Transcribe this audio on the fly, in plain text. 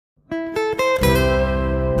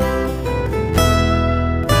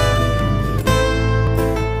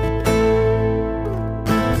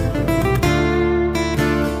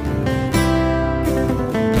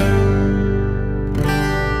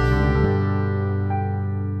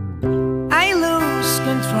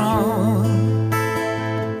control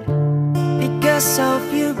because of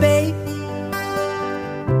you, babe.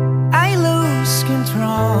 I lose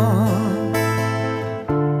control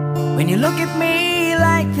when you look at me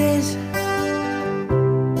like this.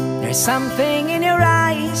 There's something in your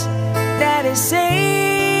eyes that is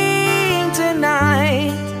saying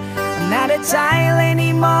tonight I'm not a child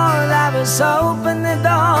anymore. Love has opened the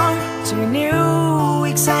door to a new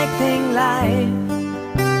exciting life.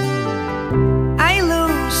 I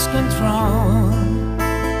lose control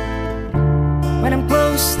when I'm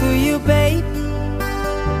close to you, babe.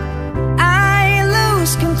 I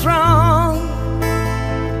lose control.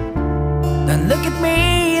 Don't look at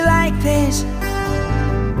me like this.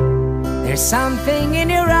 There's something in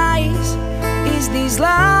your eyes. Is this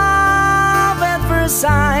love at first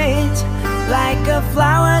sight? Like a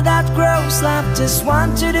flower that grows, love just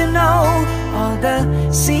wants you to know all the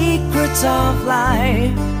secrets of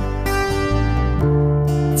life.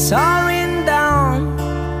 It's all written down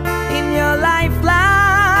in your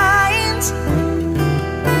lifelines.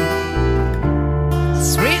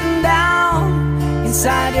 It's written down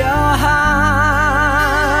inside your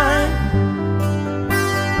heart.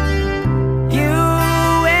 You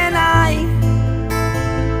and I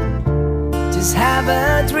just have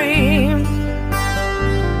a dream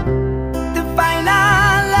to find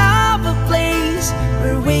our love a place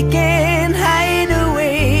where we can hide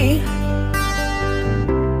away.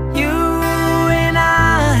 You and I,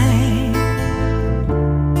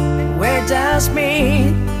 we're just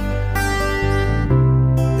meant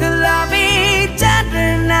to love each other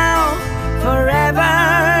now, forever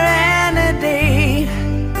and a day.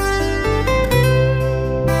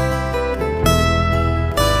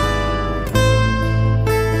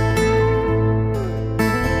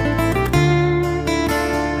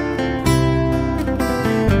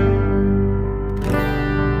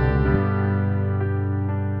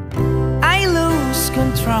 I lose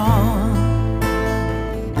control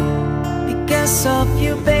because of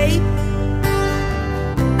you, babe.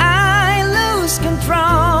 I lose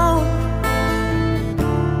control.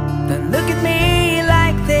 Don't look at me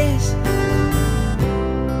like this.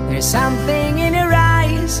 There's something in your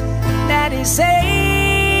eyes that is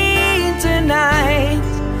saying tonight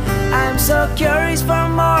I'm so curious for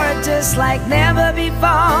more, just like never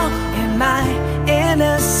before in my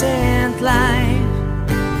innocent life.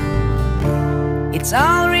 It's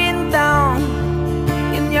all real.